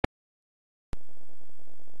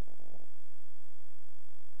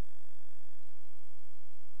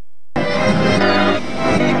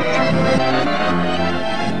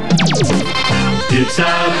It's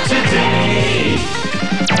out today.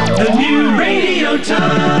 The new Radio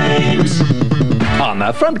Times. On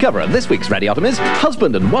the front cover of this week's Radiotomies,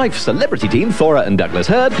 husband and wife celebrity team Thora and Douglas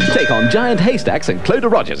Hurd take on Giant Haystacks and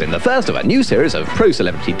Clodagh Rogers in the first of a new series of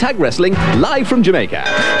pro-celebrity tag wrestling live from Jamaica.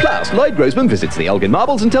 Plus, Lloyd Grossman visits the Elgin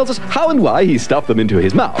Marbles and tells us how and why he stuffed them into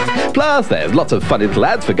his mouth. Plus, there's lots of funny little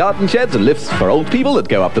ads for garden sheds and lifts for old people that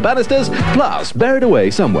go up the banisters. Plus, buried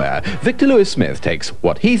away somewhere, Victor Lewis Smith takes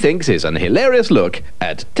what he thinks is an hilarious look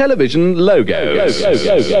at television logos.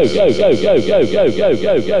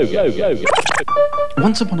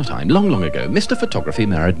 Once upon a time, long, long ago, Mr. Photography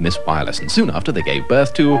married Miss Wireless, and soon after they gave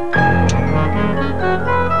birth to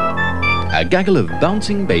a gaggle of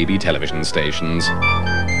bouncing baby television stations.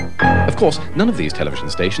 Of course, none of these television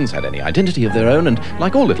stations had any identity of their own, and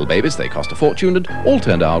like all little babies, they cost a fortune, and all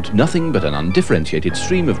turned out nothing but an undifferentiated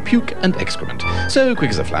stream of puke and excrement. So,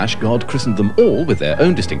 quick as a flash, God christened them all with their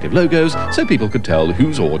own distinctive logos, so people could tell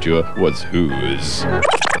whose ordure was whose.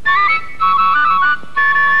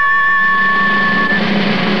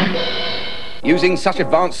 Using such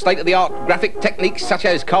advanced state-of-the-art graphic techniques such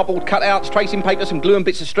as cardboard cutouts, tracing paper, some glue and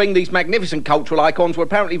bits of string, these magnificent cultural icons were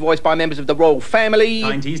apparently voiced by members of the royal family.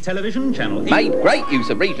 90s television, Channel 8. Made great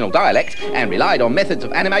use of regional dialect and relied on methods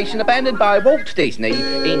of animation abandoned by Walt Disney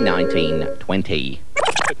in 1920.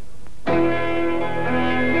 There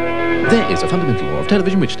is a fundamental law of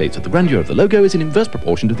television which states that the grandeur of the logo is in inverse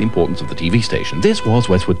proportion to the importance of the TV station. This was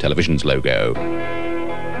Westwood Television's logo.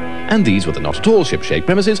 And these were the not-at-all ship-shape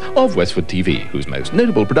premises of Westwood TV, whose most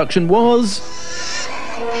notable production was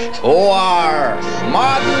OR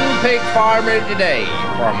Modern Pig Farmer Today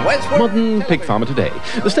from Westwood. Modern Pig Farmer Today.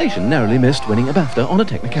 The station narrowly missed winning a BAFTA on a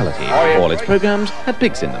technicality. All its programmes had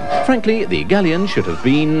pigs in them. Frankly, the galleon should have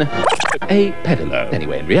been a peddler.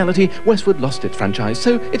 Anyway, in reality, Westwood lost its franchise,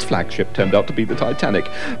 so its flagship turned out to be the Titanic.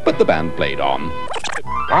 But the band played on.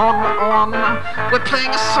 On, we're playing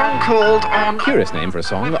a song called On. Curious name for a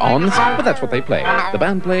song, On, but that's what they played. The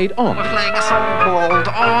band played On. We're playing a song called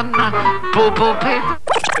On. Boo boo pip.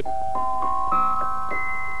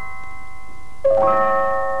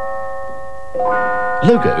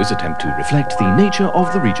 Logos attempt to reflect the nature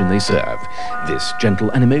of the region they serve. This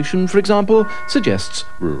gentle animation, for example, suggests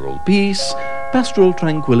rural peace, pastoral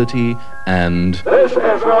tranquility, and... This is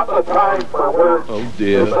not the time for words. Oh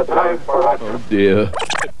dear. It's the time for action. Oh dear.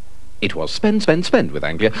 It was spend with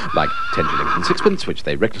Anglia, like 10 shillings and sixpence, which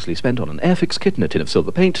they recklessly spent on an Airfix kit and a tin of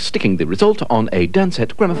silver paint, sticking the result on a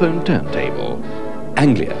Dansette gramophone turntable.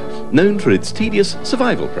 Anglia, known for its tedious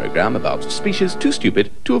survival programme about species too stupid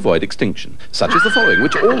to avoid extinction, such as the following,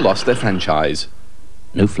 which all lost their franchise.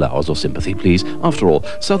 No flowers or sympathy, please. After all,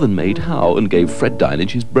 Southern made How and gave Fred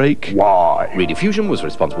Dinage his break. Why? Rediffusion was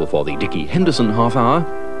responsible for the Dickie Henderson half hour.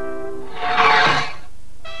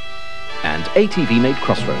 And ATV made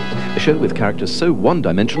Crossroads, a show with characters so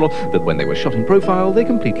one-dimensional that when they were shot in profile, they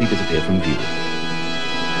completely disappeared from view.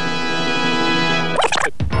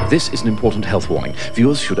 This is an important health warning.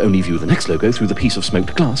 Viewers should only view the next logo through the piece of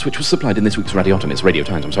smoked glass which was supplied in this week's Radio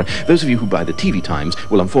Times. Those of you who buy the TV Times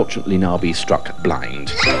will unfortunately now be struck blind.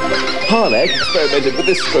 Harlech experimented with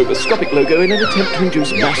this stroboscopic logo in an attempt to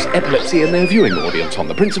induce mass epilepsy in their viewing audience on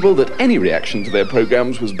the principle that any reaction to their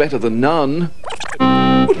programmes was better than none.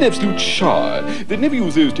 What an absolute char. They'd never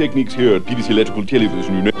use those techniques here at BBC Electrical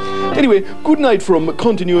Television, you know. Anyway, good night from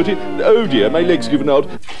Continuity. Oh dear, my leg's given out.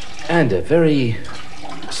 And a very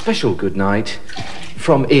special good night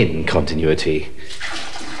from In Continuity.